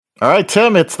All right,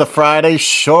 Tim, it's the Friday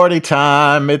shorty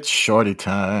time. It's shorty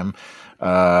time.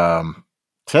 Tim,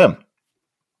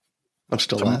 I'm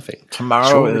still laughing.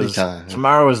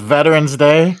 Tomorrow is Veterans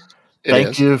Day.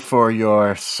 Thank you for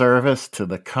your service to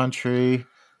the country.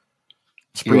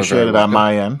 It's appreciated on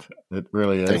my end. It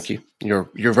really is. Thank you.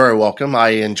 You're very welcome. I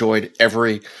enjoyed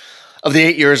every of the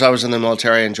 8 years I was in the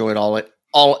military. I enjoyed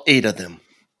all 8 of them.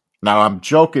 Now, I'm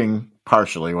joking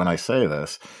partially when I say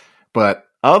this, but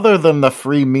other than the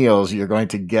free meals you're going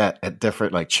to get at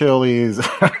different, like Chili's,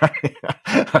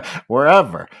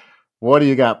 wherever, what do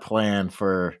you got planned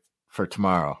for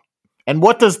tomorrow? And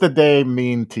what does the day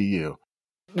mean to you?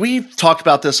 We've talked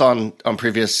about this on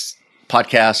previous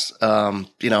podcasts.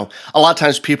 A lot of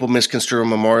times people misconstrue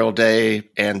Memorial Day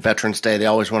and Veterans Day. They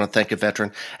always want to thank a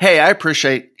veteran. Hey, I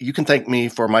appreciate you can thank me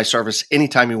for my service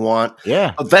anytime you want.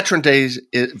 Yeah. But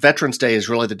Veterans Day is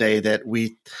really the day that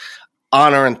we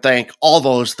honor and thank all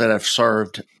those that have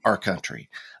served our country.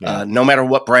 Yeah. No matter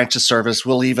what branch of service,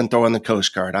 we'll even throw in the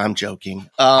Coast Guard. I'm joking.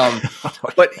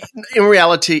 But in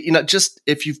reality, just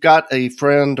if you've got a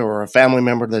friend or a family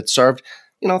member that served,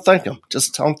 thank them.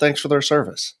 Just tell them thanks for their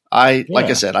service. Like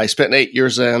I said, I spent 8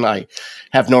 years in. I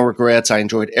have no regrets. I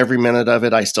enjoyed every minute of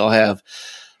it. I still have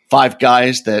 5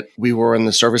 guys that we were in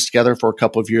the service together for a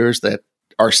couple of years that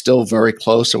are still very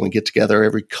close, and we get together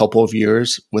every couple of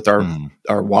years with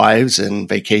our wives and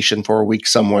vacation for a week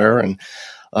somewhere. And,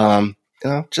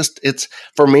 it's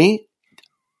for me,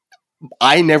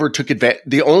 I never took advantage.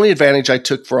 The only advantage I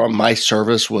took from my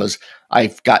service was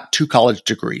I've got 2 college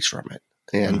degrees from it.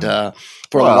 And,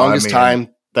 for the longest time,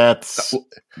 that's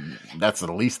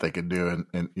the least they could do.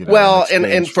 And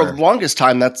for the longest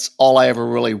time, that's all I ever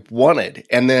really wanted.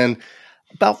 And then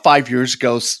about 5 years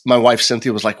ago, my wife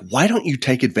Cynthia was like, why don't you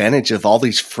take advantage of all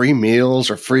these free meals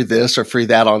or free this or free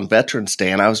that on Veterans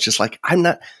Day? And I was just like, I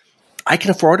can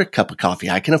afford a cup of coffee.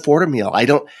 I can afford a meal.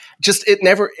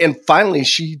 And finally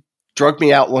she drugged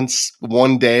me out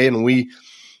one day, and we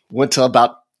went to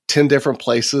about 10 different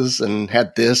places and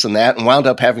had this and that, and wound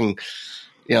up having,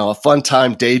 a fun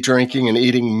time day drinking and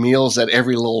eating meals at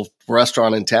every little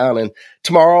restaurant in town. And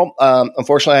tomorrow,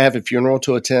 unfortunately, I have a funeral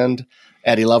to attend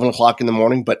at 11 o'clock in the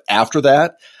morning. But after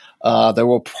that, there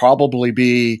will probably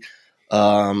be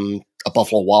a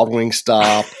Buffalo Wild Wings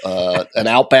stop, an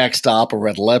Outback stop, a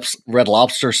Red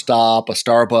Lobster stop, a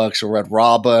Starbucks, a Red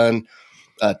Robin,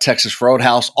 a Texas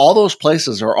Roadhouse. All those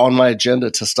places are on my agenda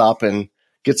to stop and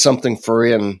get something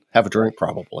free and have a drink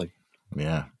probably.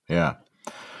 Yeah. Yeah.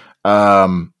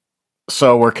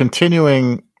 So we're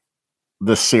continuing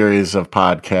this series of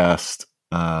podcasts,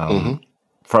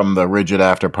 from the Rigid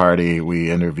After Party. We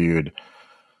interviewed,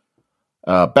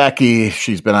 Becky.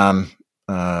 She's been on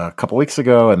a couple weeks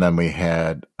ago. And then we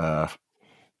had,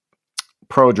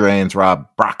 Pro Drains, Rob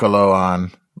Broccolo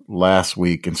on last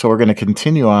week. And so we're going to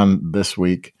continue on this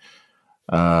week,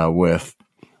 with,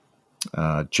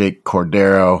 Jake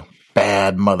Cordero,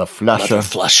 Bad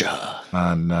Motherflusher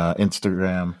on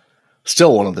Instagram.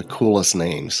 Still one of the coolest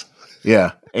names.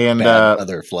 Yeah. And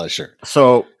Motherflusher.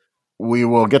 So we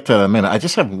will get to that in a minute. I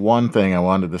just have one thing I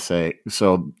wanted to say.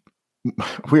 So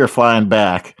we are flying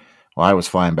back. Well, I was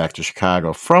flying back to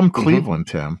Chicago from Cleveland,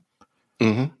 Tim,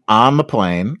 on the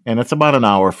plane, and it's about an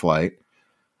hour flight.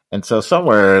 And so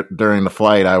somewhere during the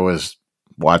flight, I was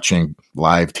watching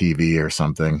live TV or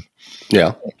something.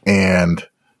 Yeah. And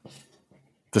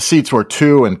the seats were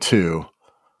 2 and 2.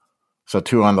 So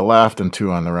 2 on the left and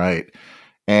 2 on the right.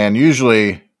 And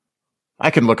usually I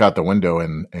can look out the window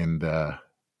and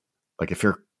like if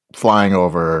you're flying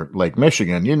over Lake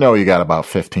Michigan, you got about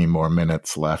 15 more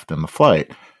minutes left in the flight,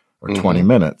 or 20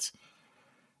 minutes.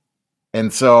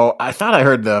 And so I thought I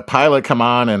heard the pilot come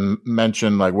on and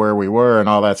mention like where we were and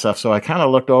all that stuff. So I kind of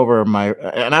looked over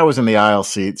and I was in the aisle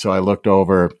seat. So I looked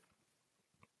over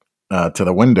to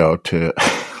the window to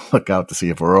look out to see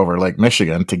if we're over Lake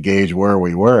Michigan to gauge where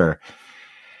we were.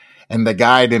 And the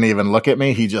guy didn't even look at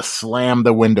me. He just slammed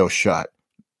the window shut.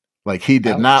 Like he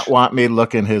did not want me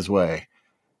looking his way.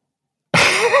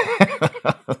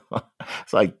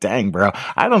 It's like, dang, bro.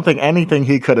 I don't think anything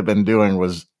he could have been doing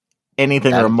was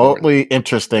anything remotely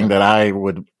interesting that I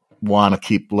would want to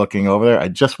keep looking over there. I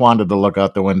just wanted to look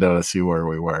out the window to see where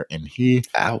we were. And he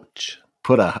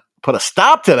put a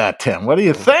stop to that, Tim. What do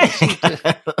you think?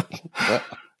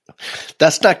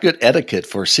 That's not good etiquette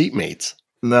for seatmates.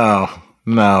 No,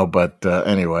 but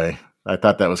anyway, I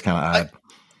thought that was kind of odd.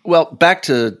 Well, back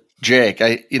to Jake.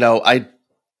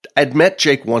 I'd met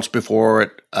Jake once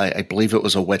before. I believe it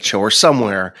was a wet show or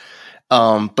somewhere.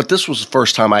 But this was the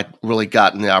first time I'd really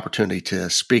gotten the opportunity to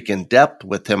speak in depth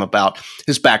with him about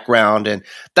his background. And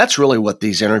that's really what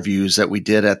these interviews that we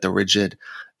did at the Rigid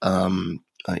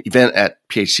event at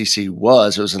PHCC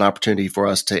was. It was an opportunity for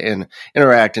us to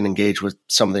interact and engage with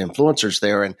some of the influencers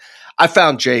there. And I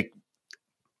found Jake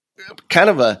kind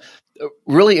of a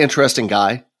really interesting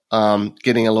guy,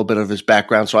 getting a little bit of his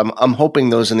background. So I'm hoping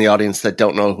those in the audience that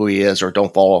don't know who he is or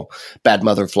don't follow Bad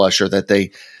Motherflusher, that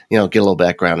they, get a little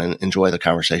background and enjoy the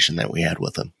conversation that we had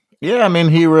with him. Yeah, I mean,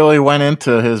 he really went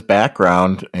into his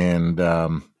background, and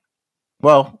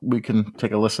well, we can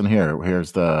take a listen here.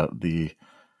 Here's the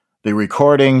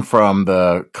recording from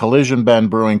the Collision Bend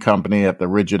Brewing Company at the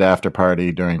Rigid After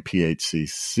Party during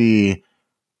PHCC.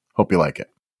 Hope you like it.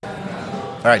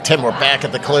 All right, Tim, we're back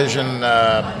at the Collision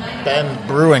Bend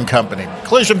Brewing Company.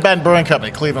 Collision Bend Brewing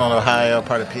Company, Cleveland, Ohio,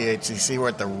 part of PHCC. We're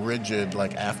at the Rigid,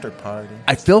 after party.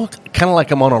 I feel kind of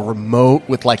like I'm on a remote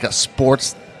with, a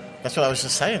sports. That's what I was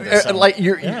just saying.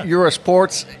 You're a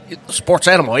sports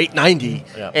animal, 890,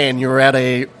 and you're at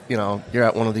you're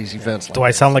at one of these events. Do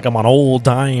I sound like I'm on old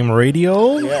time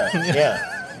radio? Yeah.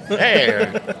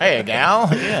 Hey, gal.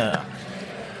 Yeah.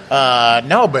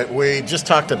 No, but we just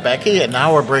talked to Becky, and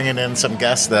now we're bringing in some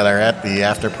guests that are at the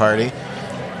after party.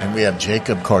 And we have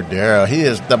Jacob Cordero. He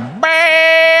is the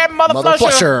bad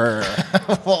Motherflusher.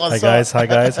 Hi,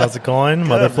 guys. How's it going?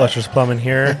 Motherflusher's Plumbing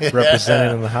here,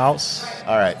 represented in the house.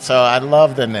 All right. So I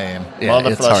love the name,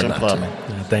 Motherflusher Plumbing.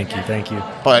 Yeah, thank you.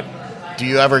 But do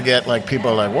you ever get,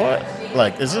 people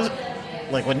what? Is this,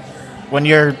 when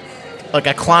you're,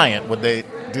 a client,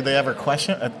 do they ever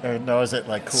question it? Or no, is it,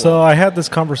 cool? So I had this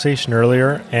conversation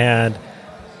earlier, and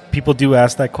people do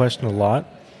ask that question a lot.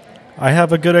 I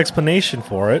have a good explanation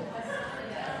for it.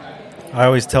 I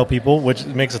always tell people, which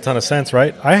makes a ton of sense,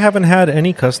 right? I haven't had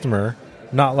any customer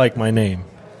not like my name.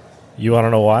 You want to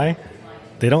know why?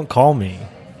 They don't call me.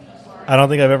 I don't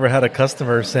think I've ever had a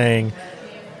customer saying,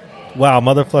 wow,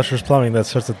 Motherflusher's Plumbing,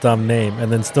 that's such a dumb name,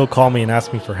 and then still call me and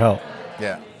ask me for help.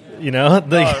 Yeah. You're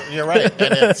right.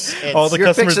 And it's all the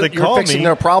customers that call me, you're fixing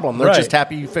their problem. They're just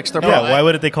happy you fixed their problem. Yeah, why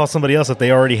would they call somebody else if they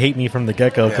already hate me from the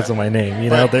get-go because of my name?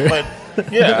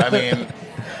 I mean,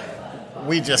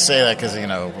 we just say that because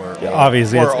we're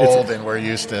obviously we're old and we're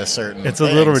used to certain. It's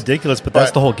things. A little ridiculous, but that's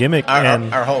the whole gimmick.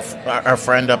 Our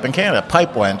friend up in Canada,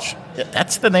 Pipe Wench,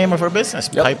 that's the name of her business,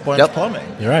 Pipe Wench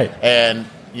Plumbing. You're right, and.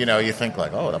 You think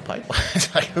the pipe.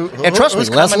 And trust me,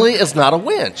 Leslie is not a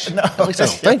winch. No, at least I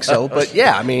don't think so. But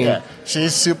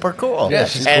she's super cool. Yeah,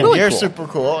 she's and really you're cool. super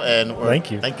cool. And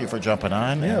thank you for jumping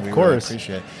on. Yeah, of Really course.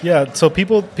 appreciate it. Yeah, so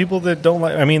people that don't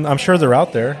like. I mean, I'm sure they're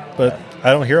out there, but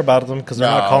I don't hear about them because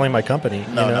they're not calling my company.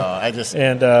 No, I just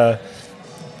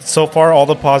so far, all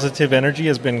the positive energy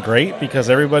has been great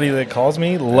because everybody that calls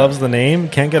me loves the name,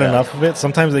 can't get enough of it.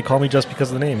 Sometimes they call me just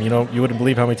because of the name. You wouldn't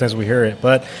believe how many times we hear it.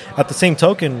 But at the same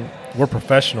token, we're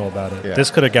professional about it. Yeah. This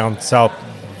could have gone south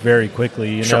very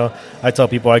quickly. I tell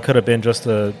people I could have been just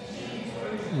a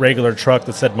regular truck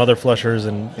that said Motherflushers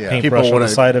and paintbrush on the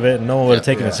side of it, and no one would have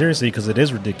taken it seriously because it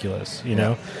is ridiculous.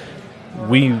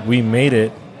 We made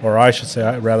it, or I should say,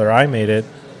 I made it,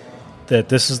 that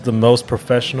this is the most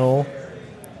professional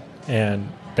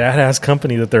and badass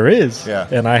company that there is. Yeah.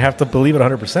 And I have to believe it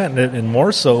 100%, and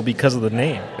more so because of the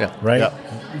name. Yeah. Right? Yeah.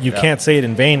 You can't say it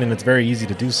in vain, and it's very easy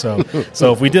to do so.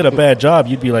 So if we did a bad job,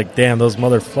 you'd be like, damn, those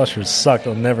Motherflushers suck.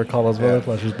 I'll never call those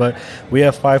Motherflushers. But we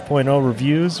have 5.0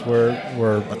 reviews.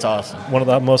 We're that's awesome. One of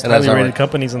the most highly rated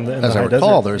companies in the high desert. As I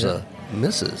recall, there's a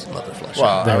Mrs. Motherflusher.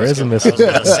 Well, there is a Mrs. I was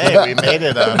going to say, we made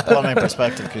it on Plumbing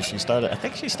Perspective because she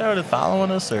started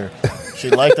following us, or she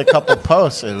liked a couple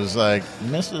posts. It was like,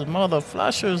 Mrs.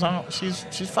 Motherflusher's on,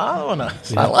 she's following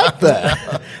us. I like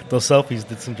that. Those selfies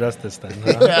did some justice then.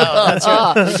 Huh? Yeah, that's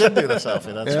right. We did do the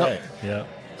selfie. That's right. Yeah.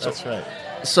 That's right.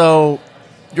 So,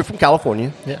 you're from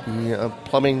California. Yeah. You're a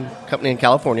plumbing company in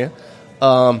California.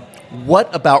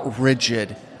 What about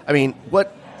Rigid? I mean,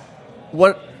 what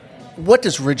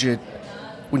does Rigid...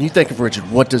 When you think of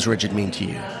Rigid, what does Rigid mean to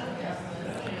you?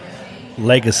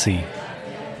 Legacy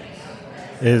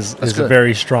is a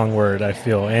very strong word, I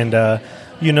feel. And,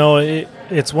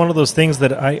 it's one of those things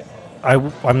that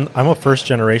I'm a first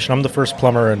generation. I'm the first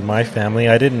plumber in my family.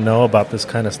 I didn't know about this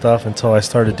kind of stuff until I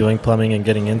started doing plumbing and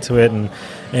getting into it,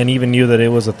 and even knew that it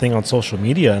was a thing on social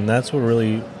media, and that's what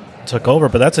really took over.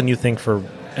 But that's a new thing for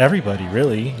everybody,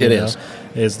 really. It is.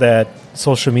 Is that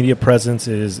social media presence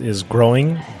is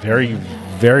growing very,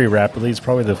 very rapidly. It's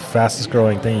probably the fastest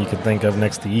growing thing you can think of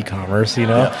next to e-commerce,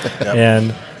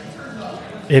 And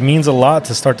it means a lot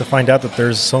to start to find out that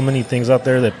there's so many things out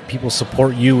there that people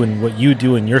support you and what you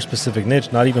do in your specific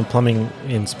niche, not even plumbing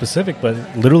in specific, but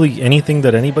literally anything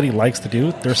that anybody likes to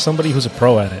do, there's somebody who's a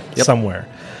pro at it somewhere,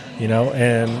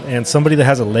 and somebody that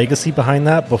has a legacy behind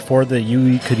that before that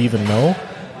you could even know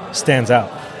stands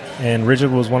out. And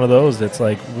Rigid was one of those that's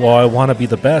like, well, I want to be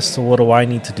the best, so what do I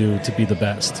need to do to be the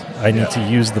best? I need to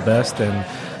use the best,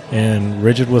 and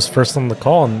Rigid was first on the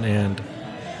call, and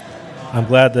I'm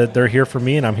glad that they're here for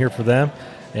me, and I'm here for them.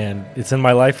 And it's in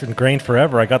my life ingrained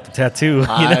forever. I got the tattoo.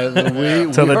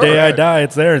 Till the day I die,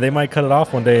 it's there. They might cut it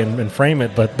off one day and frame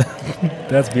it, but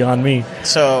that's beyond me.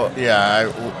 So,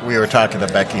 we were talking to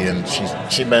Becky, and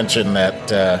she mentioned that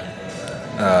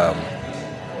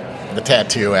the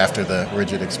tattoo after the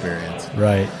Rigid experience.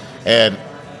 Right. And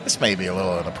this may be a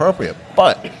little inappropriate,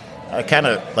 but I kind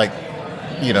of like,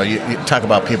 you talk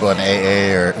about people in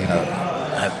AA or,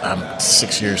 I'm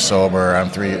 6 years sober, I'm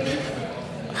 3 years.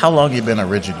 How long have you been a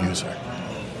Rigid user?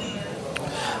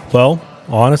 Well,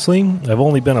 honestly, I've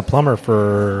only been a plumber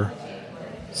for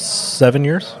 7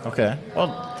 years. Okay.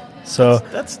 Well, so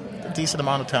that's a decent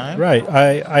amount of time. Right.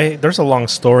 I there's a long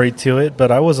story to it, but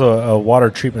I was a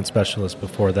water treatment specialist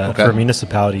before that for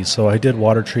municipalities. So I did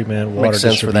water treatment, water Makes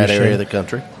sense for that area of the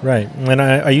country. Right. And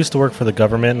I used to work for the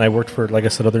government, and I worked for, like I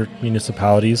said, other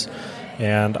municipalities.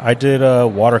 And I did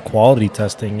water quality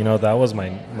testing. That was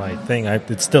my thing.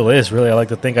 It still is, really. I like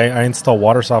to think I install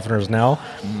water softeners now,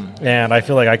 and I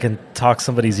feel like I can talk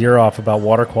somebody's ear off about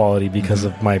water quality because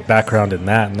of my background in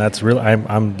that. And that's really,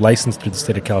 I'm licensed through the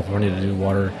state of California to do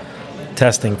water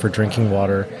testing for drinking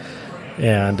water.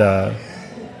 And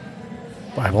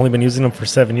I've only been using them for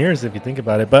 7 years, if you think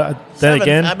about it. But then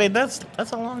again, I mean, that's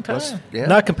a long time.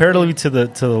 Not comparatively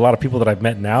to a lot of people that I've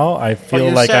met now. I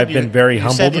feel like I've been very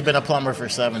humbled. You said you've been a plumber for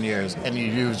 7 years, and you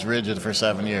used Rigid for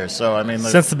 7 years. So I mean,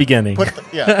 since the beginning. Put the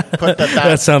dots,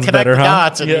 that sounds better, huh?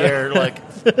 Dots in here,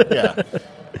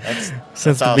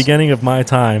 Since the beginning of my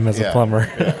time as a plumber.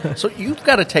 Yeah. So you've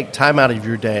got to take time out of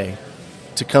your day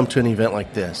to come to an event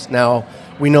like this. Now,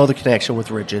 we know the connection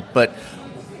with Rigid, but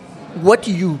what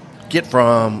do you get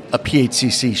from a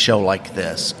PHCC show like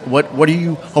this? What are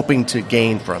you hoping to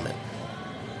gain from it?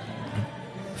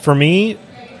 For me,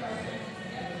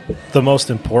 the most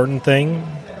important thing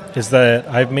is that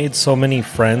I've made so many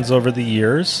friends over the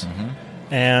years.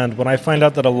 And when I find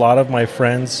out that a lot of my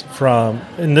friends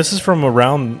and this is from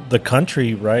around the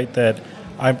country, right, that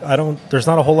there's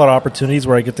not a whole lot of opportunities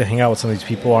where I get to hang out with some of these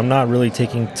people. I'm not really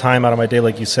taking time out of my day,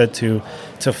 like you said, to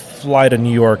fly to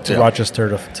New York, to Rochester,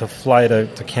 to fly to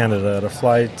Canada, to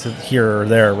fly to here or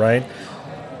there, right?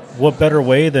 What better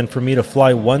way than for me to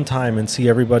fly one time and see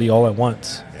everybody all at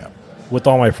once with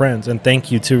all my friends? And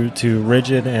thank you to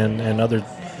Rigid and other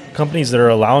companies that are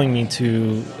allowing me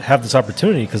to have this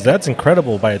opportunity, because that's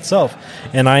incredible by itself.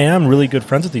 And I am really good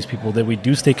friends with these people that we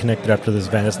do stay connected after this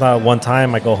event. It's not one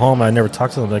time I go home, I never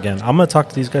talk to them again. I'm going to talk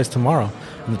to these guys tomorrow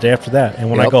and the day after that. And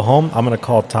when I go home, I'm going to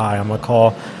call Ty, I'm going to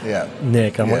call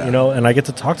Nick, and I get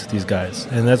to talk to these guys.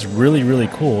 And that's really, really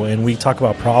cool. And we talk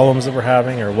about problems that we're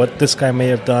having or what this guy may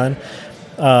have done.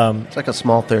 It's like a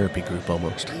small therapy group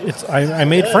almost. I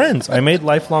made friends. I made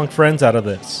lifelong friends out of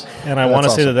this. And I want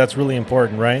to say that that's really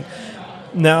important, right?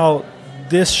 Now,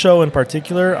 this show in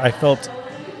particular, I felt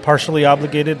partially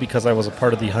obligated because I was a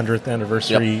part of the 100th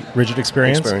anniversary Rigid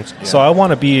experience. So I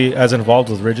want to be as involved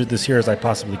with Rigid this year as I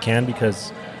possibly can,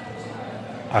 because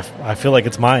I feel like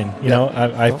it's mine. You know,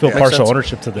 I feel partial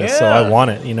ownership to this, so I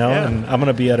want it. And I'm going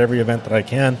to be at every event that I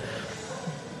can.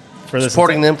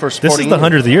 Supporting them for supporting This is the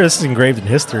 100th year. This is engraved in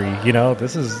history.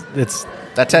 It's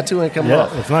that tattoo ain't coming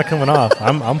off. It's not coming off.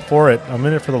 I'm for it. I'm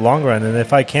in it for the long run. And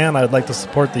if I can, I'd like to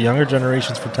support the younger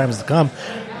generations for times to come.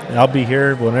 I'll be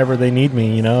here whenever they need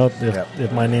me.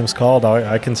 If my name's called,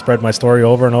 I can spread my story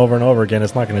over and over and over again.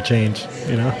 It's not going to change.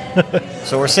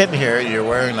 So we're sitting here. You're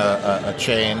wearing a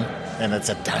chain, and it's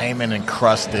a diamond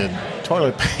encrusted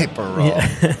toilet paper roll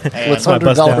with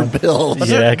 $100 bills.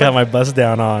 Yeah, I got my bust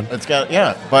down on. It's got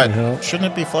but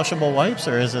shouldn't it be flushable wipes,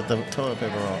 or is it the toilet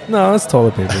paper roll? No, it's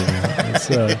toilet paper. It's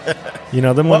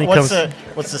the money comes.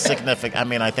 What's the significance? I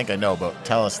mean, I think I know, but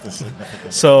tell us the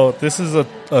significance. So this is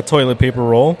a toilet paper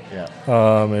roll.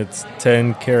 Yeah. It's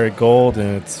 10 karat gold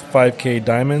and it's 5K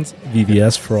diamonds.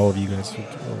 VVS for all of you guys who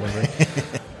are wondering.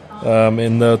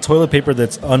 And the toilet paper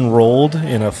that's unrolled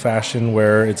in a fashion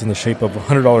where it's in the shape of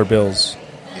 $100 bills.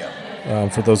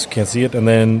 For those who can't see it. And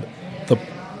then the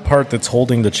part that's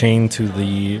holding the chain to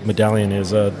the medallion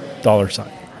is a dollar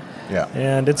sign. Yeah.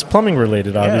 And it's plumbing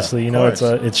related, obviously.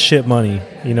 It's shit money.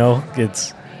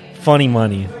 It's funny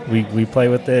money. We play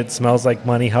with it. It smells like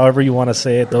money. However you want to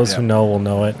say it, those who know will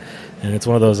know it. And it's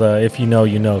one of those if you know,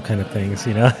 you know kind of things,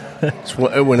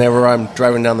 Whenever I'm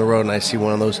driving down the road and I see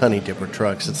one of those honey dipper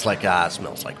trucks, it's like, it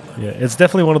smells like money. Yeah, it's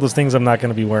definitely one of those things I'm not going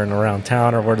to be wearing around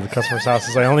town or wear to the customer's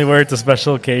houses. I only wear it to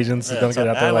special occasions. So don't get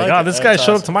out there this guy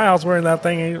showed up to my house wearing that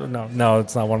thing. No,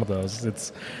 it's not one of those.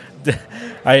 It's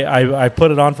I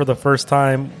put it on for the first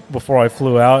time before I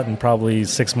flew out in probably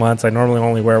 6 months. I normally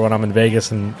only wear when I'm in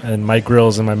Vegas, and my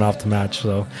grill's in my mouth to match.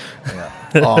 So,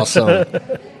 Awesome.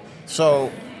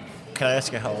 So, can I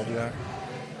ask you how old you are?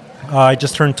 I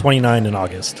just turned 29 in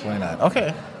August. 29.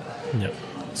 Okay. Yep.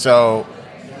 So,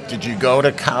 did you go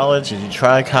to college? Did you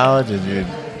try college?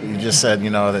 You just said,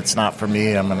 that's not for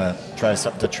me. I'm going to try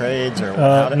the trades, or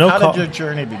how did your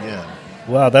journey begin?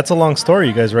 Wow, that's a long story.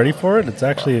 You guys ready for it? It's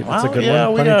a good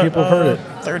one. Plenty of people have heard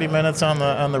it. 30 minutes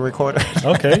on the recorder.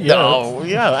 Okay, yeah. No,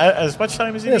 as much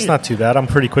time as you need. It's not too bad. I'm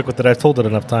pretty quick with it. I've told it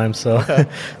enough times. So, okay.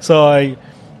 So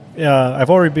I've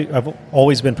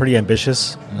always been pretty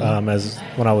ambitious. As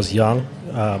when I was young,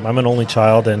 I'm an only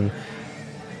child, and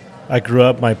I grew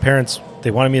up. My parents,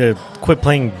 they wanted me to quit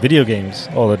playing video games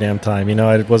all the damn time.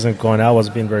 I wasn't going out,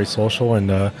 wasn't being very social,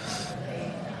 and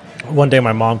one day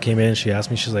my mom came in. She asked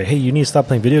me, she's like, "Hey, you need to stop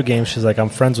playing video games." She's like, "I'm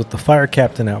friends with the fire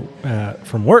captain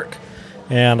from work,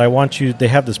 and I want you. They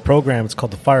have this program. It's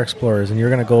called the Fire Explorers, and you're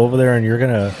going to go over there and you're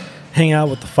going to hang out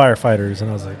with the firefighters." And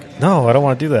I was like, "No, I don't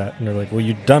want to do that." And they're like, "Well,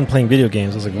 you're done playing video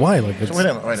games." I was like, "Why?" Like, so wait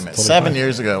a minute. Totally 7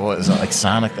 years ago, what was it, like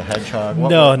Sonic the Hedgehog?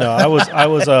 No. I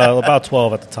was about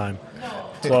 12 at the time.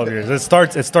 12 years. It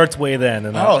starts way then.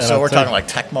 And so we're talking like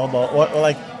Tecmo Bowl.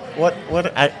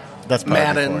 That's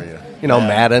Madden. For you.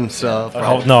 Madden stuff.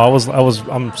 Right? No,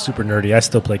 I'm super nerdy. I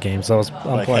still play games. I'm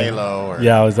playing Halo.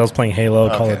 I was playing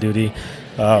Halo, Call of Duty.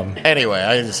 Anyway,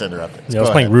 I just interrupted. I was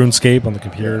playing RuneScape on the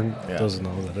computer. Yeah. Those know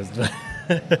what that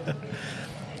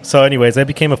is. So, anyways, I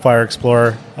became a fire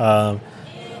explorer.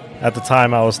 At the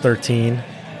time, I was 13,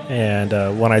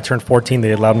 and when I turned 14,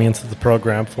 they allowed me into the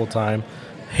program full time.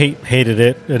 Hated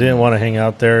it. I didn't want to hang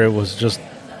out there. It was just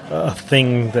a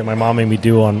thing that my mom made me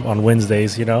do on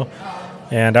Wednesdays,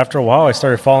 And after a while, I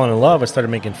started falling in love. I started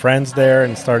making friends there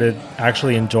and started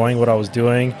actually enjoying what I was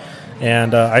doing.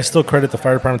 And I still credit the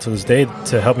fire department to this day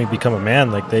to help me become a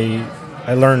man.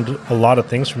 I learned a lot of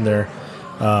things from there.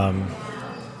 I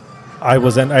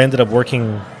ended up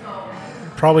working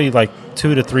probably like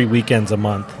 2 to 3 weekends a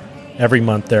month. Every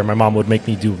month there, my mom would make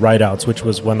me do ride-outs, which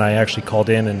was when I actually called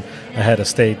in and I had to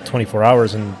stay 24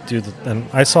 hours and and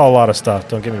I saw a lot of stuff,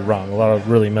 don't get me wrong, a lot of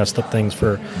really messed up things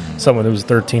for someone who was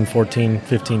 13, 14,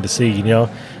 15 to see,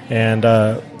 and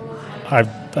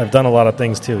I've done a lot of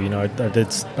things too,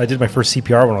 I did my first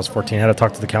CPR when I was 14. I had to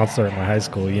talk to the counselor at my high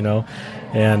school,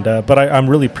 and but I'm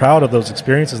really proud of those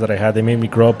experiences that I had. They made me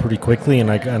grow up pretty quickly,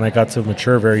 and I got to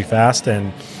mature very fast,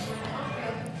 and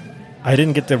I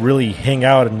didn't get to really hang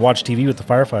out and watch TV with the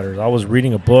firefighters. I was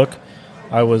reading a book,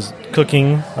 I was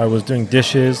cooking, I was doing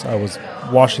dishes, I was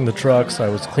washing the trucks, I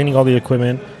was cleaning all the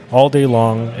equipment all day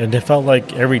long, and it felt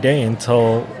like every day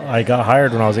until I got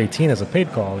hired when I was 18 as a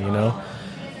paid call,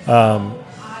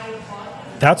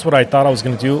 That's what I thought I was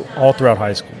going to do all throughout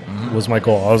high school, was my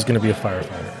goal. I was going to be a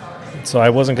firefighter. So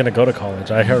I wasn't going to go to college.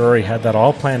 I had already had that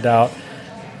all planned out.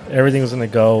 Everything was going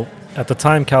to go. At the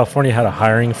time, California had a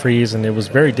hiring freeze, and it was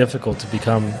very difficult to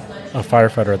become a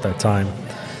firefighter at that time.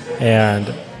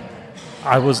 And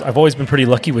I've always been pretty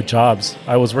lucky with jobs.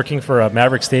 I was working for a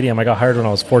Maverick Stadium. I got hired when I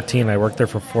was 14. I worked there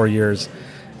for 4 years.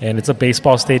 And it's a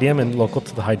baseball stadium and local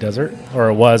to the high desert, or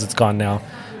it was. It's gone now.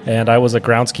 And I was a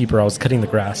groundskeeper. I was cutting the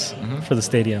grass for the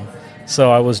stadium.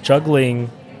 So I was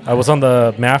juggling. I was on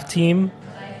the MAF team.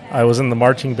 I was in the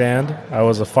marching band. I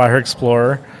was a fire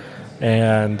explorer.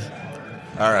 And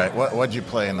all right, what'd you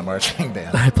play in the marching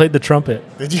band? I played the trumpet.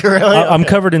 Did you really? I'm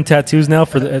covered in tattoos now.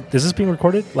 Is this being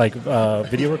recorded? Like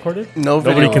video recorded?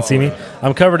 Nobody can see me.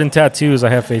 I'm covered in tattoos. I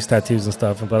have face tattoos and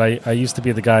stuff. But I used to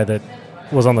be the guy that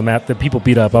was on the map that people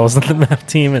beat up. I was on the map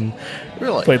team and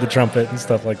played the trumpet and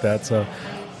stuff like that. So,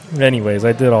 anyways,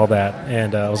 I did all that,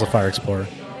 and I was a fire explorer.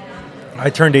 I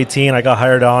turned 18. I got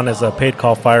hired on as a paid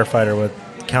call firefighter with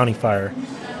County Fire,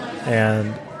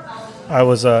 and I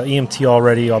was EMT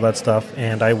already, all that stuff,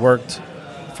 and I worked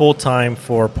full-time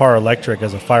for Par Electric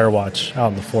as a fire watch out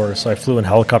in the forest. So I flew in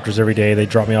helicopters every day. They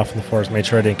dropped me off in the forest, made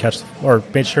sure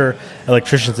made sure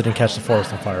electricians didn't catch the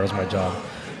forest on fire. It was my job.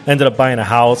 I ended up buying a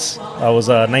house. I was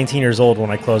 19 years old when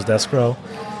I closed escrow,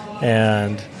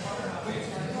 and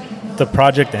the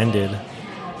project ended.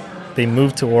 They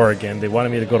moved to Oregon. They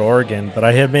wanted me to go to Oregon, but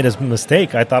I had made a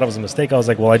mistake. I thought it was a mistake. I was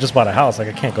like, well, I just bought a house. Like,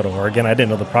 I can't go to Oregon. I didn't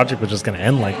know the project was just going to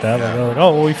end like that. Yeah. Like, I was like,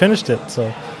 oh, well, we finished it,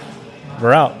 so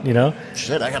we're out,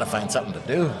 Shit, I got to find something to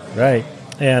do. Right.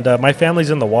 And my family's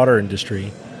in the water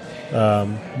industry.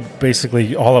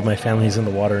 Basically, all of my family's in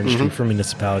the water industry for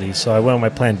municipalities. So I went on my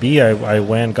plan B. I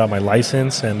went, got my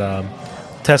license, and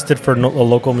tested for a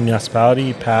local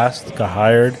municipality, passed, got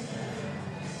hired,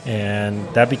 and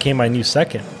that became my new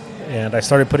second. And I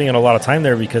started putting in a lot of time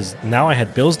there because now I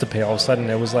had bills to pay. All of a sudden,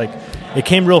 it was like, it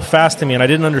came real fast to me, and I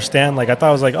didn't understand. Like, I thought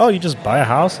it was like, oh, you just buy a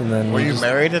house and then... Were you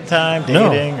married at the time,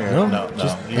 dating? No.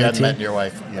 You hadn't met your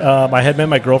wife yet. I had met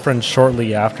my girlfriend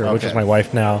shortly after, which is my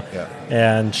wife now. Yeah.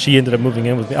 And she ended up moving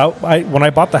in with me. When I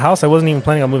bought the house, I wasn't even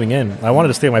planning on moving in. I wanted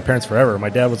to stay with my parents forever. My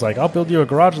dad was like, I'll build you a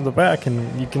garage in the back,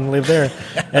 and you can live there.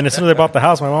 And as soon as I bought the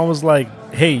house, my mom was like,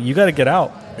 hey, you got to get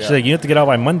out. She's like, you have to get out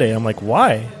by Monday. I'm like,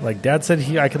 why? Like, Dad said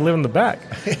I could live in the back.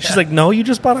 She's like, no, you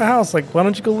just bought a house. Like, why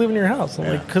don't you go live in your house? I'm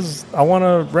like, because I want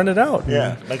to rent it out.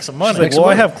 Yeah, make some money. She's like,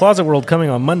 I have Closet World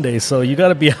coming on Monday, so you got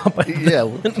to be out by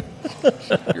then.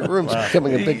 Your room's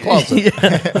becoming a big closet.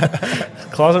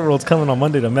 Closet World's coming on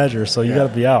Monday to measure, so you got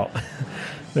to be out.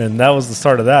 And that was the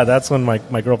start of that. That's when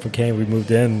my girlfriend came. We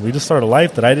moved in. We just started a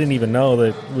life that I didn't even know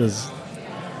that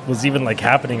was even like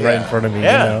happening right in front of me.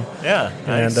 Yeah, you know? yeah.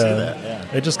 I see that. Yeah.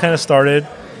 It just kind of started,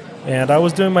 and I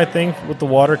was doing my thing with the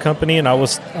water company, and I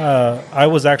was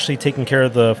actually taking care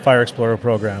of the Fire Explorer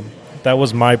program. That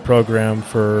was my program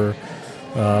for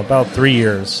about 3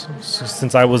 years,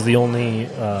 since I was the only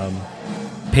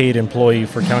paid employee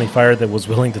for County Fire that was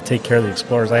willing to take care of the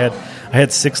Explorers. I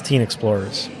had 16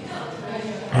 Explorers,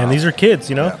 and these are kids,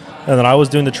 you know. Yeah. And then I was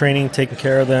doing the training, taking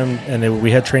care of them, and we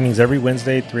had trainings every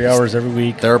Wednesday, 3 hours every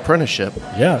week. Their apprenticeship.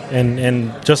 Yeah,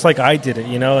 and just like I did it,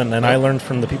 you know, and then I learned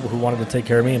from the people who wanted to take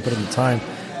care of me and put in the time.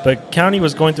 But County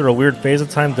was going through a weird phase of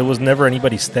time. There was never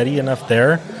anybody steady enough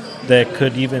there that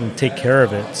could even take care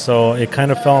of it. So it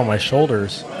kind of fell on my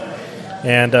shoulders.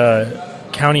 And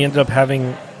County ended up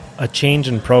having a change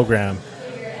in program.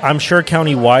 I'm sure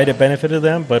county-wide it benefited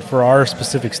them, but for our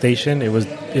specific station, it was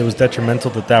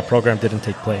detrimental that program didn't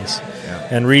take place. Yeah.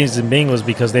 And reason being was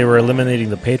because they were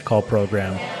eliminating the paid call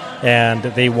program, and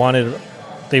they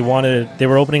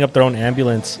were opening up their own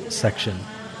ambulance section,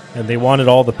 and they wanted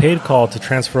all the paid call to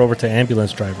transfer over to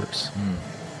ambulance drivers,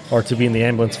 or to be in the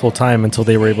ambulance full-time until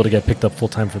they were able to get picked up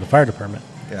full-time for the fire department.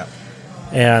 Yeah.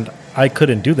 And I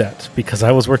couldn't do that because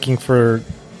I was working for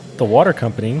the water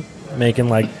company, making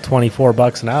like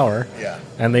 $24 an hour,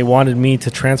 and they wanted me to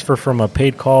transfer from a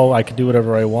paid call, I could do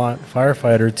whatever I want,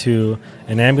 firefighter, to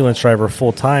an ambulance driver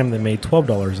full time that made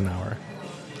 $12 an hour,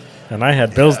 and I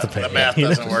had bills to pay. The math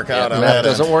doesn't work out. Math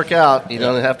doesn't work out. You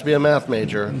don't have to be a math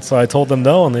major. And so I told them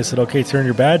no, and they said, "Okay, turn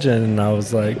your badge in." And I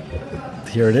was like,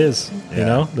 "Here it is. You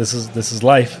know, this is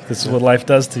life. This is what life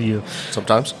does to you."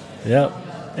 Sometimes. Yeah,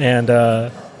 and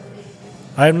I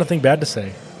have nothing bad to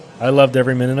say. I loved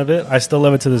every minute of it. I still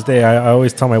love it to this day. I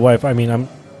always tell my wife,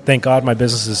 thank God my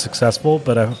business is successful,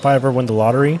 but if I ever win the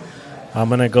lottery, I'm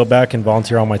going to go back and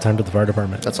volunteer all my time to the fire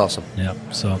department. That's awesome. Yeah.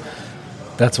 So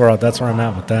that's where I'm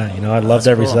at with that. You know, I loved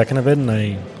every second of it, and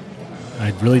I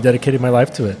really dedicated my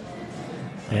life to it.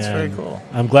 That's very cool.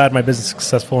 I'm glad my business is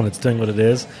successful and it's doing what it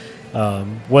is.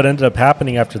 What ended up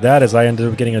happening after that is I ended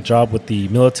up getting a job with the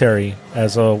military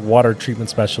as a water treatment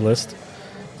specialist.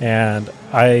 And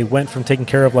I went from taking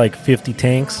care of like 50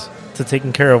 tanks to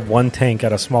taking care of one tank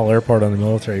at a small airport on the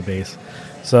military base.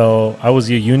 So I was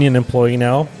a union employee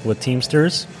now with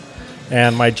Teamsters,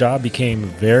 and my job became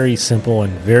very simple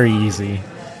and very easy.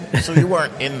 So you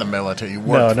weren't in the military? You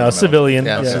worked No, civilian.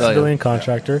 Yeah, civilian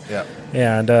contractor. Yeah.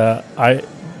 And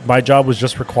my job was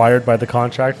just required by the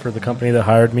contract for the company that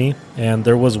hired me, and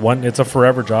there was it's a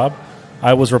forever job.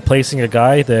 I was replacing a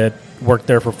guy that worked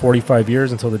there for 45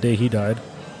 years until the day he died.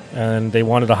 And they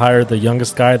wanted to hire the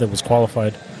youngest guy that was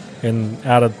qualified. And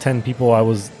out of 10 people,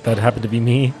 that happened to be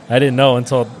me. I didn't know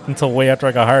until way after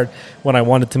I got hired, when I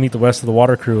wanted to meet the rest of the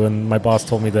water crew, and my boss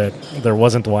told me that there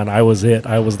wasn't one. I was it.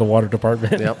 I was the water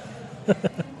department. Yep.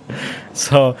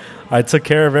 So I took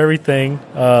care of everything.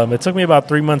 It took me about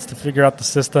 3 months to figure out the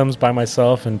systems by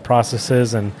myself and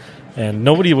processes, and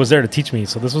nobody was there to teach me.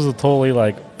 So this was a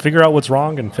totally figure out what's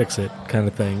wrong and fix it kind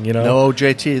of thing, you know? No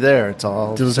JT there. It's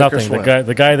all there was nothing.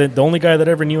 The only guy that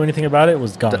ever knew anything about it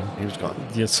was gone. He was gone.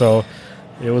 Yeah, so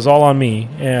it was all on me.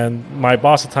 And my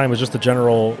boss at the time was just a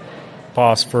general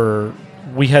boss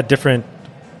we had different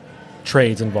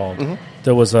trades involved. Mm-hmm.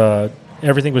 There was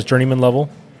everything was journeyman level,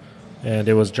 and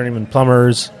it was journeyman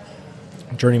plumbers,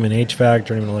 journeyman HVAC,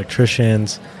 journeyman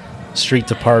electricians, street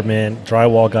department,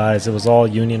 drywall guys. It was all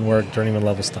union work, journeyman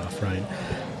level stuff, right?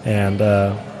 And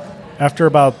after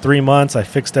about 3 months, I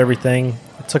fixed everything.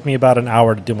 It took me about an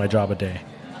hour to do my job a day.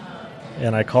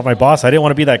 And I called my boss. I didn't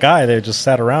want to be that guy that just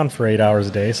sat around for 8 hours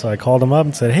a day. So I called him up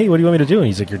and said, "Hey, what do you want me to do?" And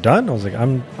he's like, "You're done?" I was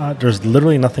like, there's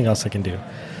literally nothing else I can do.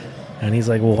 And he's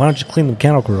like, "Well, why don't you clean the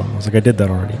mechanical room?" I was like, "I did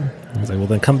that already." He's like, "Well,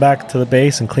 then come back to the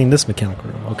base and clean this mechanical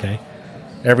room." Okay.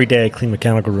 Every day I cleaned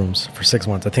mechanical rooms for 6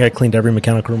 months. I think I cleaned every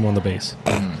mechanical room on the base.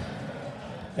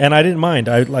 And I didn't mind.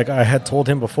 I had told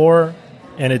him before,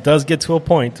 And it does get to a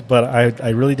point, but I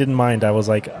really didn't mind. I was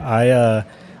like, I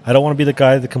don't want to be the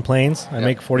guy that complains. I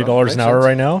make $40 an hour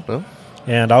right now. No.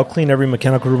 And I'll clean every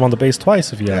mechanical room on the base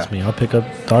twice if you ask me. I'll pick up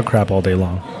dog crap all day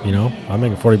long. You know, I'm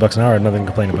making $40 an hour. I have nothing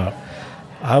to complain about.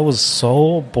 I was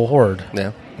so bored.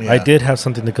 Yeah. I did have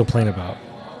something to complain about.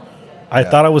 I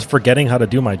thought I was forgetting how to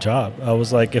do my job. I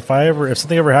was like, if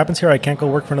something ever happens here, I can't go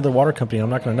work for another water company. I'm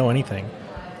not going to know anything.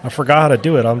 I forgot how to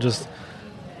do it. I'm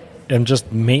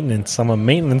just maintenance. I'm a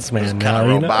maintenance man now.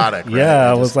 Kind of robotic. Right? Yeah,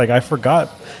 I was like, I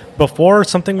forgot. Before,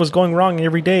 something was going wrong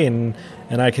every day, and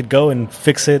I could go and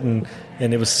fix it, and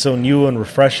it was so new and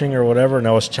refreshing or whatever, and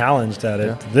I was challenged at it.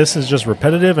 Yeah. This is just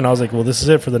repetitive, and I was like, well, this is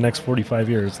it for the next 45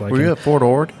 years. Like, were you at Fort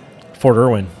Ord? Fort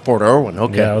Irwin. Fort Irwin,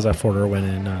 okay. Yeah, I was at Fort Irwin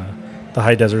in the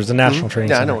high desert. It's a national training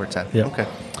center. I know where it's at. Yeah. Okay.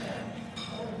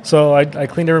 So I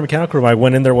cleaned every mechanical room. I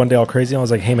went in there one day all crazy. I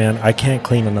was like, hey, man, I can't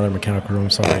clean another mechanical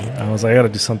room. Sorry. I was like, I got to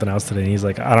do something else today. And he's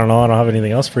like, I don't know. I don't have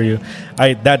anything else for you.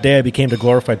 That day I became the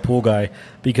glorified pool guy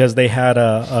because they had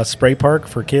a spray park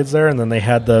for kids there, and then they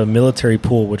had the military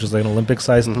pool, which is like an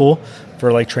Olympic-sized pool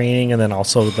for like training, and then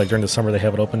also like during the summer they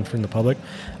have it open for the public.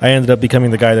 I ended up becoming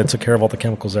the guy that took care of all the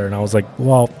chemicals there, and I was like,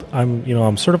 well,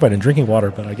 I'm certified in drinking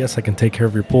water, but I guess I can take care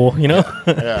of your pool, you know?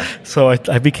 Yeah. So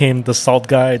I became the salt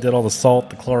guy. I did all the salt,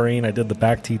 the chlorine. I did the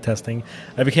back tea testing.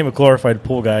 I became a glorified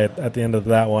pool guy at the end of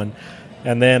that one.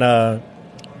 And then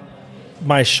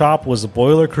my shop was a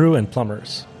boiler crew and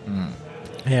plumbers.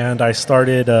 And I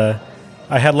started,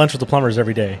 I had lunch with the plumbers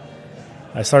every day.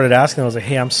 I started asking, I was like,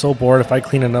 hey, I'm so bored. If I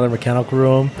clean another mechanical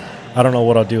room, I don't know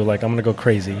what I'll do. Like, I'm going to go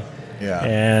crazy. Yeah.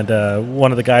 And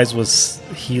one of the guys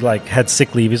had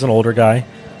sick leave. He's an older guy,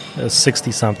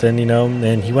 60-something, you know,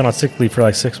 and he went on sick leave for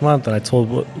like 6 months. And I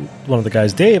told one of the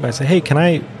guys, Dave, I said, hey, can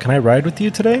I ride with you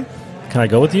today? Can I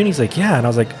go with you? And he's like, yeah. And I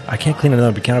was like, I can't clean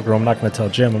another mechanical room. I'm not going to tell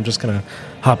Jim. I'm just going to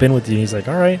hop in with you. And he's like,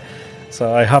 all right.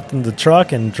 So I hopped in the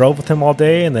truck and drove with him all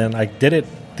day. And then I did it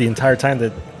the entire time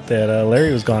that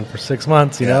Larry was gone for 6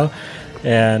 months, you know?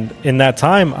 And in that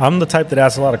time, I'm the type that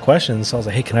asks a lot of questions. So I was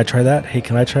like, hey, can I try that? Hey,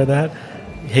 can I try that?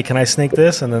 Hey, can I snake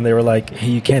this? And then they were like, hey,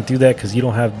 you can't do that because you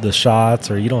don't have the shots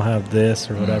or you don't have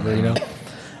this or whatever, you know?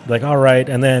 Like, all right.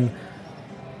 And then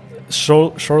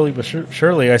shortly but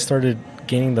surely I started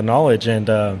gaining the knowledge,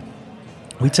 and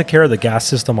we took care of the gas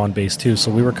system on base too.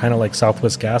 So we were kind of like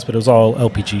Southwest Gas, but it was all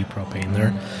LPG propane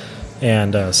there.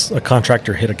 And a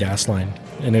contractor hit a gas line,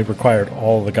 and it required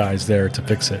all the guys there to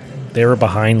fix it. They were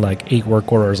behind like 8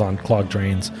 work orders on clogged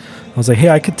drains. I was like, hey,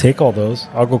 I could take all those.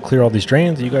 I'll go clear all these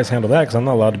drains. You guys handle that because I'm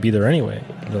not allowed to be there anyway.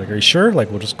 They're like, are you sure? Like,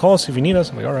 we'll just call us if you need us.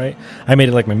 I'm like, all right. I made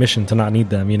it like my mission to not need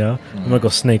them, you know? I'm going to go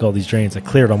snake all these drains. I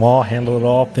cleared them all, handled it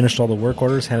all, finished all the work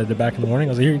orders, handed it back in the morning.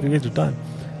 I was like, here, you guys are done.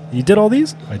 You did all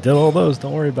these? I did all those.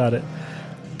 Don't worry about it.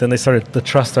 Then the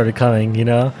trust started coming, you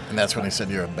know? And that's when they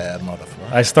said you're a bad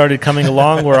motherfucker. I started coming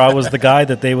along where I was the guy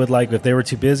that they would like, if they were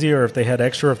too busy or if they had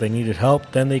extra, if they needed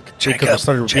help, then they could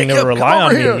start being able to rely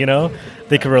on me, you know?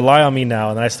 They could rely on me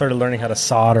now. And I started learning how to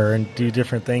solder and do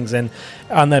different things. And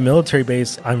on that military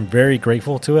base, I'm very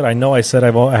grateful to it. I know I said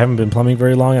I haven't been plumbing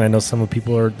very long, and I know some of the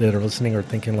people that are listening are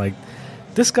thinking like,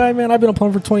 this guy, man, I've been a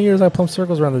plumber for 20 years. I plumb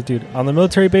circles around this dude. On the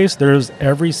military base, there's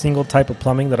every single type of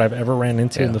plumbing that I've ever ran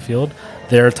into in the field.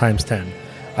 There times 10.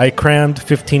 I crammed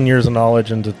 15 years of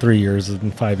knowledge into 3 years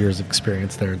and 5 years of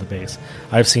experience there at the base.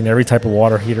 I've seen every type of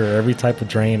water heater, every type of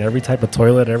drain, every type of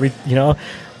toilet,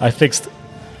 I fixed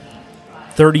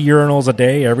 30 urinals a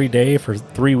day every day for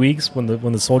 3 weeks when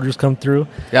the soldiers come through.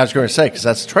 Yeah, I was going to say, because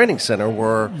that's a training center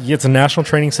where... Yeah, it's a national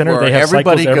training center. They have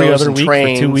cycles every other week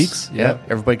for 2 weeks. Yeah,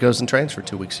 everybody goes and trains for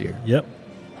 2 weeks a year. Yep.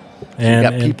 And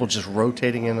you got people just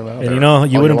rotating in and out.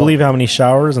 And you wouldn't believe how many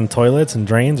showers and toilets and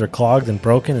drains are clogged and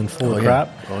broken and full of crap.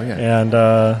 Oh, yeah.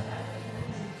 And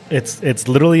it's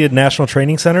literally a national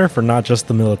training center for not just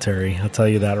the military. I'll tell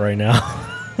you that right now.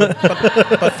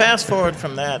 but fast forward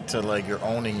from that to like you're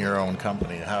owning your own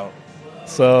company. How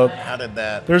did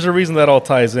that? There's a reason that all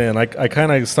ties in. I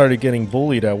kind of started getting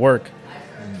bullied at work.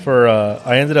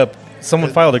 I ended up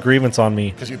someone filed a grievance on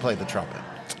me because you played the trumpet.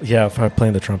 Yeah,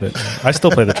 playing the trumpet. I still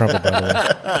play the trumpet, by the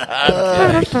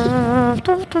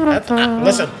way.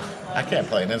 Listen, I can't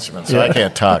play an instrument, so I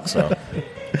can't talk. So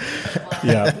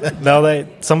yeah. Now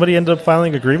somebody ended up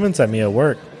filing a grievance at me at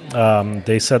work.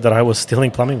 They said that I was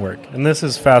stealing plumbing work. And this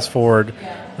is fast forward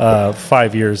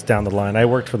 5 years down the line. I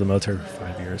worked for the military for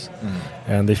 5 years.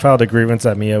 And they filed a grievance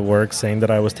at me at work saying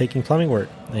that I was taking plumbing work.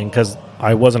 And because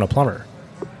I wasn't a plumber.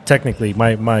 Technically,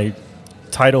 my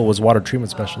title was water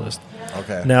treatment specialist.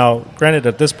 Okay. Now, granted,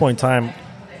 at this point in time,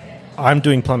 I'm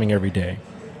doing plumbing every day.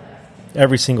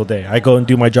 Every single day. I go and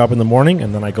do my job in the morning,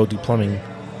 and then I go do plumbing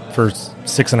for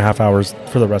 6.5 hours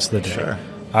for the rest of the day. Sure.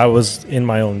 I was in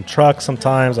my own truck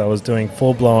sometimes. I was doing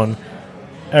full-blown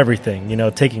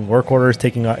everything, taking work orders,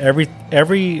 taking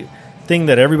everything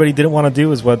that everybody didn't want to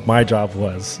do is what my job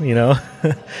was,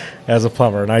 as a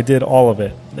plumber. And I did all of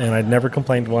it. And I never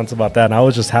complained once about that. And I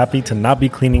was just happy to not be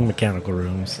cleaning mechanical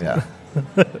rooms. Yeah.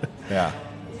 Yeah.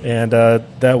 And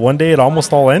that one day it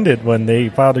almost all ended when they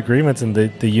filed agreements and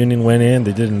the union went in.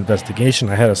 They did an investigation.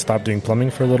 I had to stop doing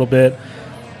plumbing for a little bit.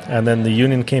 And then the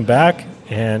union came back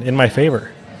and in my favor.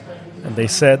 And they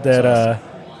said that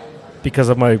because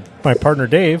of my partner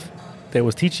Dave that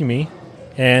was teaching me,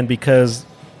 and because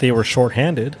they were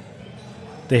shorthanded,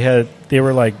 they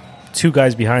were like 2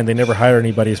 guys behind. They never hired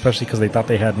anybody, especially because they thought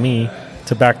they had me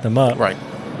to back them up. Right.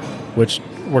 Which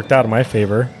worked out in my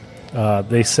favor.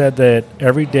 They said that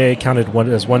every day counted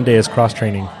as one day as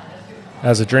cross-training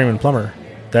as a journeyman plumber.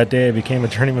 That day I became a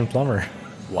journeyman plumber.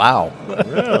 Wow.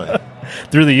 Really?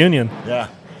 Through the union. Yeah.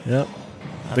 Yep.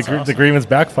 Awesome. The agreements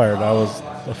backfired. I was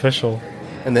official.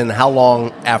 And then how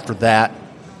long after that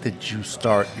did you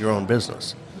start your own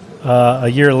business? A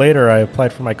year later, I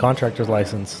applied for my contractor's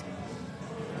license.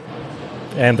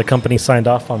 And the company signed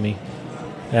off on me.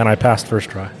 And I passed first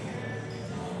try.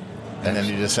 And then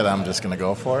you just said, I'm just going to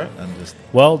go for it?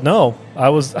 Well, no. I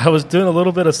was doing a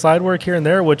little bit of side work here and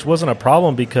there, which wasn't a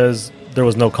problem because there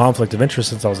was no conflict of interest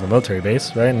since I was in the military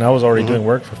base, right? And I was already doing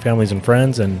work for families and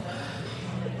friends. And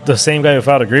the same guy who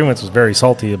filed agreements was very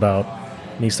salty about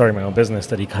me starting my own business,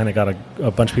 that he kind of got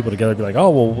a bunch of people together and be like, oh,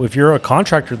 well, if you're a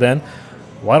contractor then,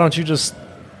 why don't you just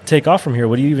take off from here?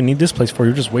 What do you even need this place for?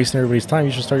 You're just wasting everybody's time.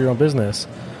 You should start your own business.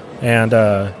 And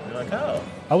You're like, oh.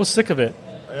 I was sick of it.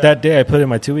 Yeah. That day I put in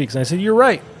my 2 weeks, and I said, you're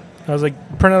right. I was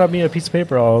like, print out me a piece of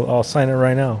paper. I'll sign it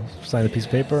right now. Sign the piece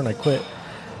of paper, and I quit.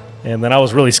 And then I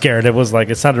was really scared. It was like,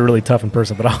 it sounded really tough in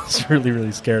person, but I was really,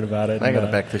 really scared about it. I got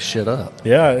to back this shit up.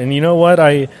 Yeah, and you know what?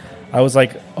 I was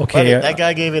like, okay. But that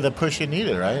guy gave you the push you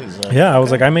needed, right? Like, yeah, I was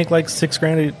like, I make like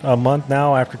 $6,000 a month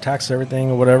now after taxes,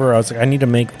 everything or whatever. I was like, I need to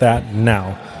make that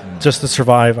now. Just to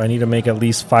survive, I need to make at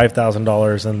least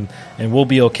 $5,000 and we'll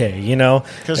be okay,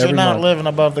 Because you're not living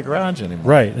above the garage anymore.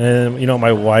 Right. And,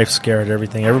 my wife's scared,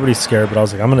 everything. Everybody's scared, but I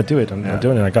was like, I'm going to do it. I'm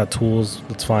doing it. I got tools.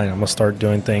 It's fine. I'm going to start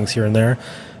doing things here and there.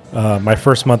 My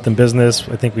first month in business,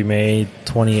 I think we made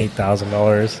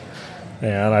 $28,000.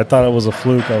 And I thought it was a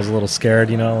fluke. I was a little scared,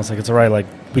 I was like, it's all right. Like,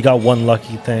 we got one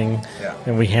lucky thing,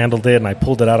 and we handled it, and I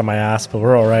pulled it out of my ass, but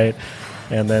we're all right.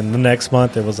 And then the next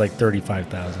month, it was like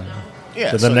 $35,000.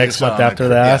 Yeah, so the next month after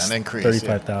that,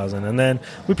 $35,000. And then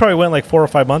we probably went like 4 or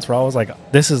 5 months where I was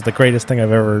like, this is the greatest thing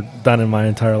I've ever done in my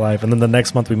entire life. And then the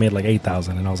next month we made like $8,000.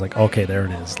 And I was like, okay, there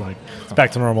it is. Like, it's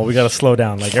back to normal. We got to slow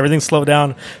down. Like, everything slow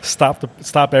down, stop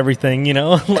everything,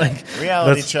 like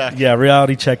reality check. Yeah,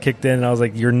 reality check kicked in. And I was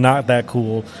like, you're not that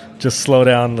cool. Just slow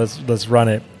down. Let's run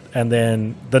it. And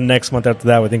then the next month after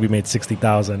that, I think we made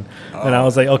 $60,000. And I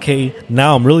was like, okay,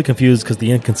 now I'm really confused because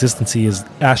the inconsistency is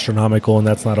astronomical, and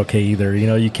that's not okay either.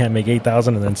 You can't make $8,000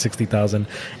 and then $60,000.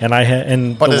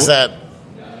 And but is that?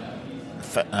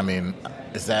 I mean,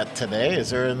 is that today? Is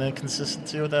there an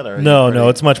inconsistency with that? Or no,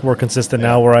 it's much more consistent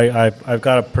now. Where I've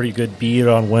got a pretty good beat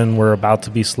on when we're about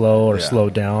to be slow or slow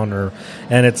down,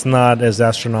 and it's not as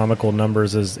astronomical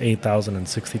numbers as $8,000 and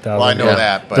 $60,000. Well, I know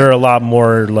that, but they're a lot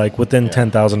more like within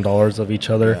 $10,000 of each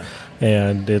other,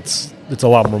 and it's a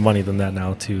lot more money than that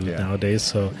now too nowadays.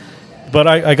 So, but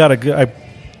I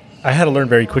had to learn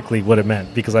very quickly what it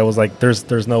meant, because I was like,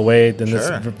 there's no way. Then it's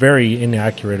very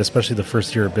inaccurate, especially the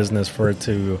first year of business, for it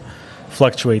to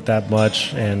fluctuate that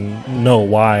much and know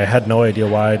why. I had no idea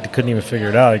why. I couldn't even figure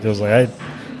it out. It was like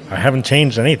I haven't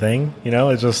changed anything.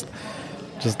 It's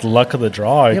just luck of the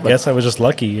draw. I guess I was just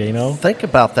lucky. Think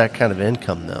about that kind of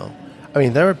income, though. I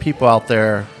mean, there are people out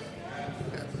there.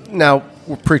 Now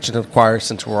we're preaching to the choir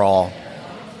since we're all,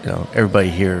 everybody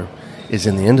here is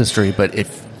in the industry. But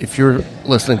if you're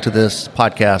listening to this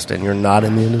podcast and you're not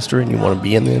in the industry and you want to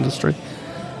be in the industry,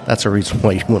 that's a reason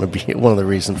why you want to be. One of the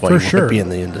reasons why you want to be in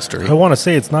the industry. I want to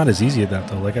say it's not as easy as that,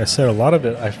 though. Like I said, a lot of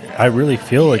it, I really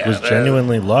feel like was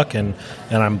genuinely luck, and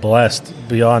I'm blessed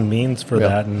beyond means for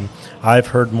that. And I've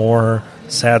heard more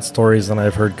sad stories than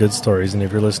I've heard good stories. And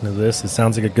if you're listening to this, it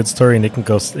sounds like a good story, and it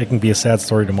can be a sad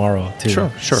story tomorrow too.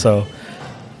 Sure. So,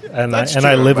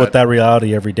 I live with that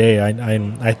reality every day.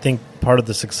 I think part of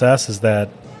the success is that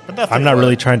I'm not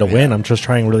really trying to win. I'm just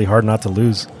trying really hard not to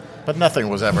lose. But nothing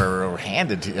was ever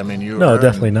handed to you. I mean,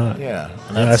 definitely not. Yeah,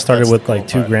 I started with like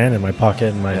 $2,000 in my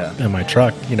pocket and my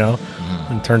truck,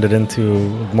 and turned it into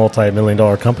a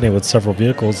multi-million-dollar company with several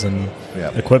vehicles and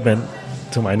equipment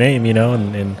to my name,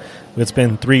 and it's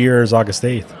been 3 years, August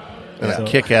 8th. And a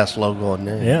kick-ass logo on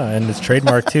there. Yeah, and it's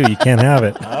trademarked too. You can't have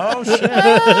it. Oh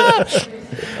shit!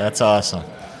 That's awesome.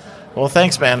 Well,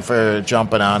 thanks, man, for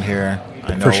jumping on here.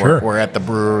 I know for sure. We're at the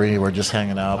brewery. We're just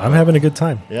hanging out. I'm having a good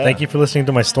time. Yeah. Thank you for listening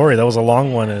to my story. That was a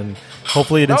long one, and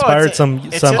hopefully it inspired some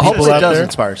people out there. Hopefully it does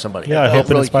inspire somebody. Yeah, I hope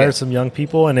it inspires some young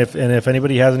people. And if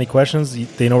anybody has any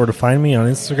questions, they know where to find me on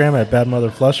Instagram at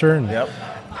badmotherflusher. And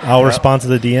I'll respond to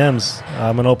the DMs.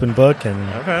 I'm an open book, and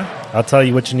I'll tell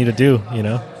you what you need to do.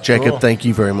 Jacob, thank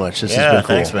you very much. This has been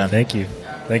cool. Thanks, man. Thank you.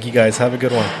 Thank you, guys. Have a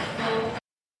good one.